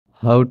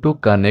How to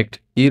connect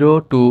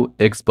Eero to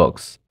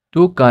Xbox.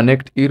 To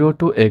connect Eero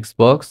to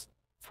Xbox,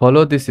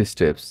 follow these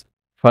steps.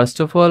 First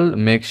of all,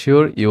 make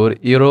sure your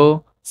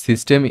Eero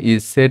system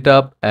is set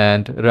up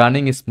and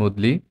running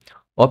smoothly.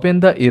 Open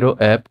the Eero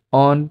app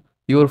on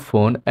your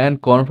phone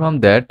and confirm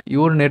that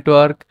your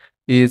network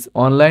is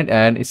online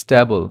and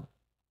stable.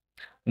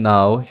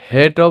 Now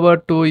head over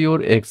to your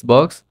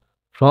Xbox.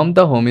 From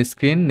the home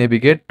screen,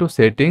 navigate to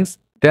Settings,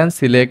 then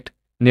select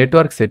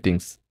Network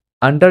Settings.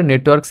 Under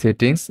Network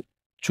Settings,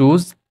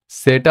 choose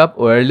Set up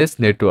Wireless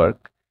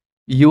Network.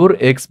 Your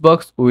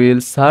Xbox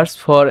will search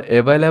for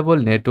available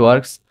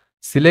networks.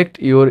 Select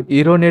your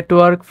Eero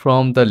network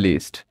from the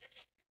list.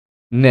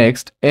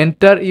 Next,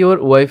 enter your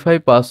Wi-Fi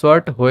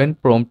password when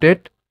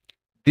prompted.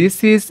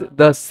 This is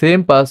the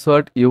same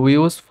password you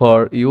use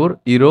for your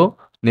Eero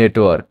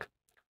network.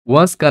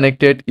 Once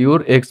connected, your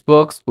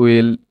Xbox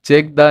will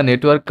check the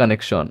network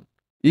connection.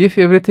 If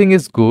everything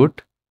is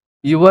good,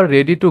 you are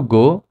ready to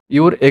go.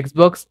 Your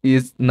Xbox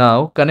is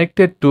now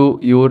connected to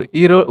your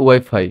Eero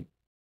Wi-Fi.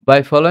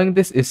 By following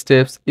these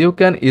steps, you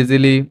can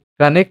easily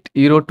connect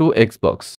Eero to Xbox.